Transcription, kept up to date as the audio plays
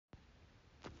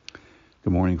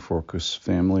Good morning, Focus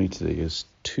family. Today is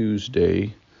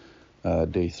Tuesday,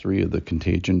 day 3 of the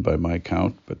Contagion by my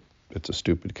count, but it's a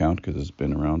stupid count because it's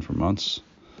been around for months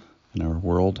in our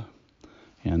world.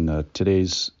 And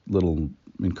today's little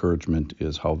encouragement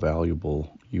is how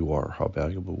valuable you are, how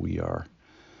valuable we are.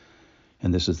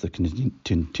 And this is the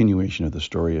continuation of the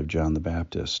story of John the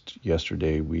Baptist.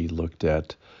 Yesterday we looked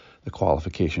at the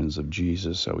qualifications of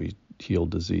Jesus, how he healed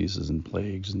diseases and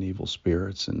plagues and evil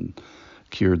spirits and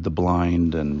cured the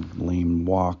blind, and lame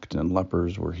walked, and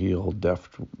lepers were healed, deaf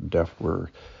were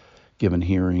given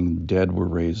hearing, dead were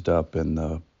raised up, and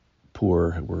the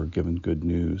poor were given good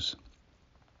news.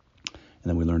 And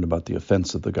then we learned about the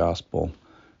offense of the gospel,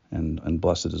 and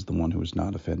blessed is the one who is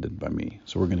not offended by me.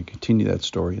 So we're going to continue that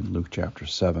story in Luke chapter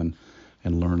 7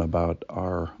 and learn about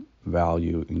our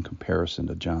value in comparison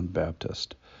to John the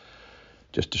Baptist.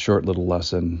 Just a short little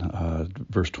lesson,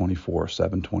 verse 24,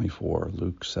 7:24,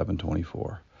 Luke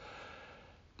 7:24.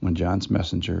 When John's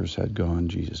messengers had gone,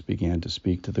 Jesus began to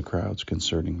speak to the crowds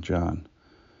concerning John.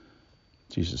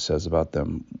 Jesus says about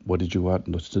them, "What did you out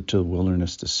to the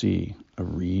wilderness to see? A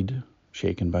reed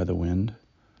shaken by the wind?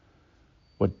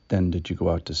 What then did you go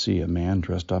out to see? A man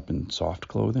dressed up in soft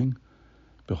clothing?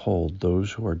 Behold,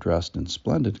 those who are dressed in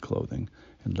splendid clothing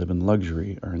and live in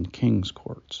luxury are in king's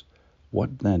courts.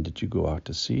 What then did you go out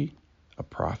to see? A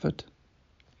prophet?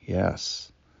 Yes,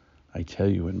 I tell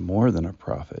you, and more than a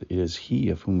prophet. It is he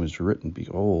of whom is written,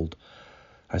 Behold,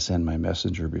 I send my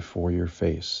messenger before your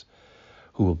face,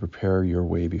 who will prepare your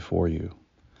way before you.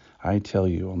 I tell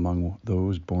you, among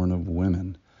those born of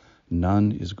women,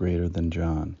 none is greater than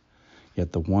John.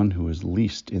 Yet the one who is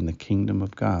least in the kingdom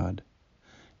of God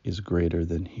is greater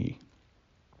than he."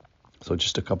 So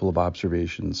just a couple of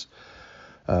observations.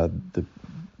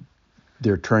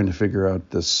 They're trying to figure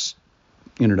out this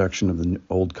introduction of the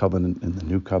Old Covenant and the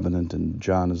New Covenant, and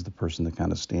John is the person that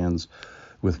kind of stands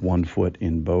with one foot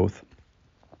in both.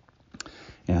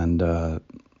 And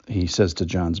he says to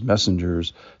John's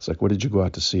messengers, it's like, what did you go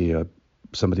out to see?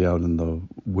 Somebody out in the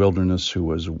wilderness who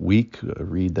was weak, a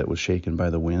reed that was shaken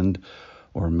by the wind,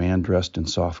 or a man dressed in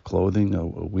soft clothing, a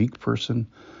weak person,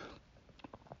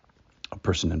 a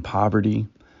person in poverty,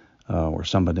 or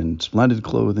somebody in splendid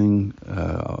clothing,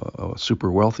 a super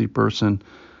wealthy person.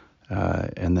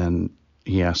 And then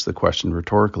he asks the question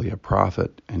rhetorically, a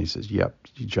prophet. And he says, yep,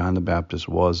 John the Baptist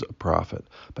was a prophet,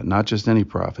 but not just any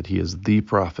prophet. He is the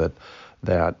prophet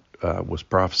that was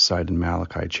prophesied in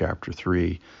Malachi chapter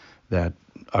 3 that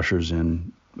ushers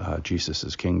in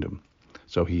Jesus' kingdom.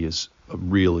 So he is a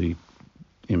really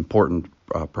important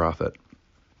prophet.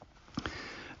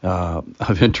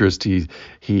 Of interest, he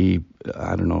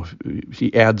I don't know,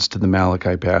 he adds to the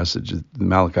Malachi passage. The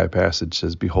Malachi passage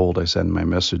says, "Behold, I send my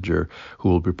messenger who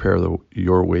will prepare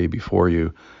your way before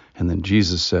you." And then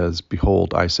Jesus says,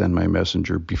 "Behold, I send my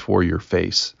messenger before your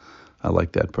face." I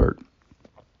like that part.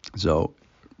 So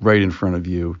right in front of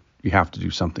you, you have to do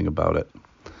something about it.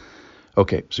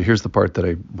 Okay, so here's the part that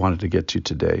I wanted to get to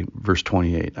today. Verse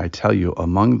 28, I tell you,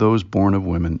 among those born of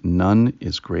women, none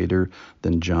is greater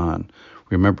than John.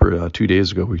 Remember 2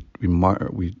 days ago,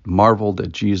 we marveled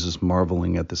at Jesus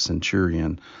marveling at the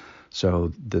centurion.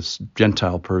 So this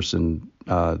Gentile person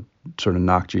sort of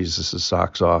knocked Jesus'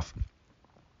 socks off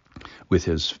with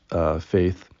his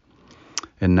faith.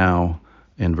 And now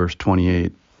in verse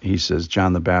 28, he says,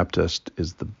 John the Baptist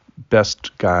is the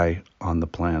best guy on the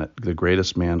planet. The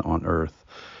greatest man on earth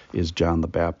is John the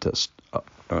Baptist, of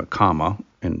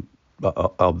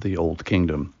the old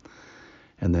kingdom.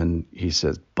 And then he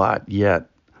says, but yet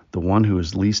the one who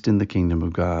is least in the kingdom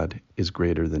of God is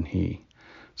greater than he.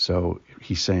 So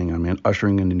he's saying, I'm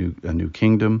ushering in a new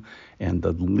kingdom, and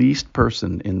the least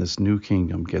person in this new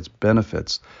kingdom gets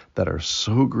benefits that are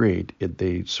so great,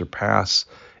 they surpass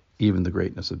even the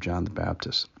greatness of John the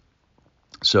Baptist.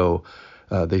 So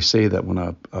they say that when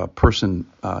a person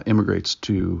immigrates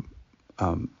to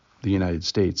the United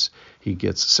States, he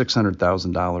gets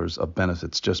 $600,000 of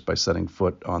benefits just by setting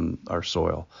foot on our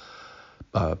soil.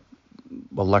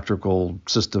 Electrical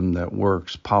system that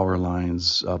works, power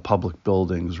lines, public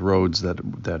buildings, roads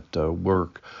that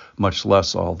work, much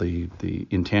less all the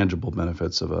intangible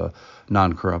benefits of a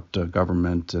non-corrupt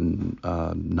government and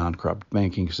non-corrupt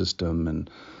banking system and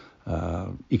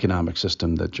economic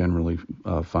system that generally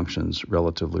functions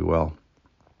relatively well.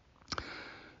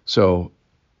 So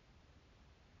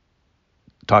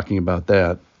talking about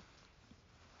that,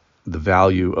 the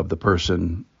value of the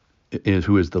person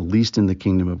who is the least in the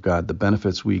kingdom of God, the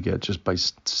benefits we get just by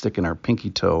sticking our pinky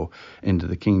toe into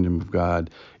the kingdom of God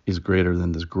is greater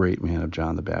than this great man of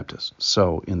John the Baptist.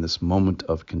 So in this moment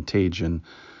of contagion,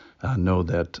 know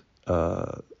that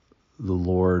the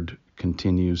Lord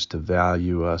continues to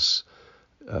value us,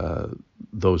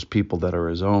 those people that are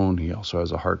his own. He also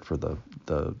has a heart for the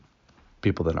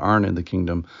people that aren't in the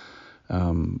kingdom,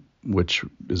 which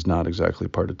is not exactly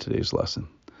part of today's lesson.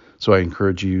 So I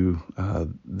encourage you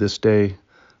this day.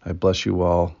 I bless you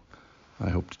all. I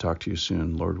hope to talk to you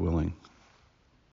soon, Lord willing.